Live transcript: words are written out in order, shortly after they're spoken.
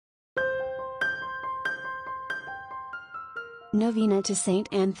Novena to Saint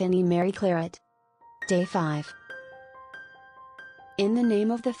Anthony Mary Claret. Day 5. In the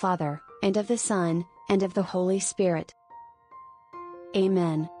name of the Father, and of the Son, and of the Holy Spirit.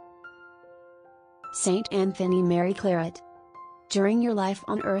 Amen. Saint Anthony Mary Claret. During your life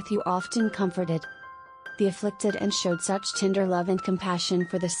on earth you often comforted the afflicted and showed such tender love and compassion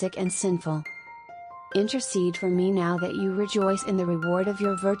for the sick and sinful. Intercede for me now that you rejoice in the reward of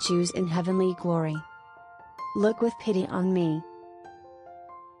your virtues in heavenly glory. Look with pity on me.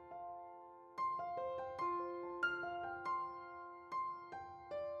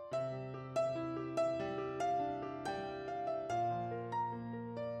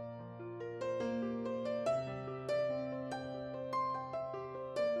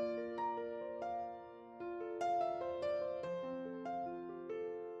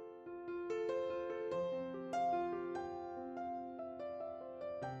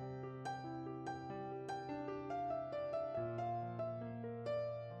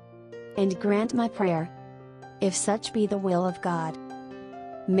 And grant my prayer, if such be the will of God.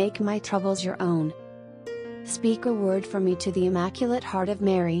 Make my troubles your own. Speak a word for me to the Immaculate Heart of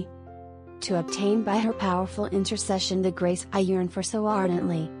Mary, to obtain by her powerful intercession the grace I yearn for so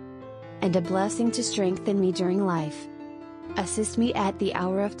ardently, and a blessing to strengthen me during life. Assist me at the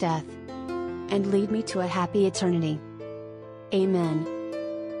hour of death, and lead me to a happy eternity. Amen.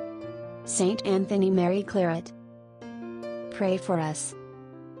 Saint Anthony Mary Claret. Pray for us.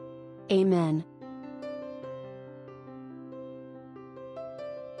 Amen.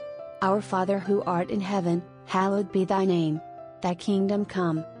 Our Father who art in heaven, hallowed be thy name. Thy kingdom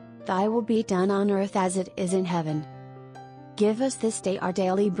come, thy will be done on earth as it is in heaven. Give us this day our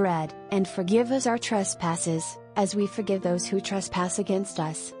daily bread, and forgive us our trespasses, as we forgive those who trespass against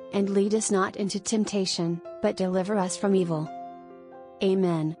us, and lead us not into temptation, but deliver us from evil.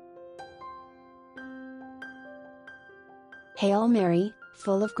 Amen. Hail Mary,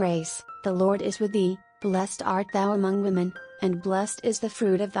 full of grace, the Lord is with thee, blessed art thou among women, and blessed is the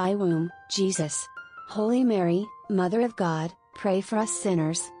fruit of thy womb, Jesus. Holy Mary, Mother of God, pray for us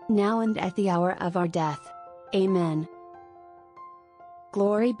sinners, now and at the hour of our death. Amen.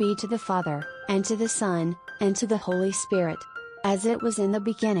 Glory be to the Father, and to the Son, and to the Holy Spirit, as it was in the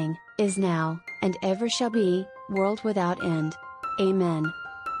beginning, is now, and ever shall be, world without end. Amen.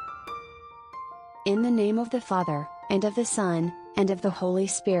 In the name of the Father, and of the Son, and of the Holy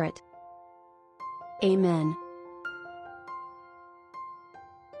Spirit. Amen.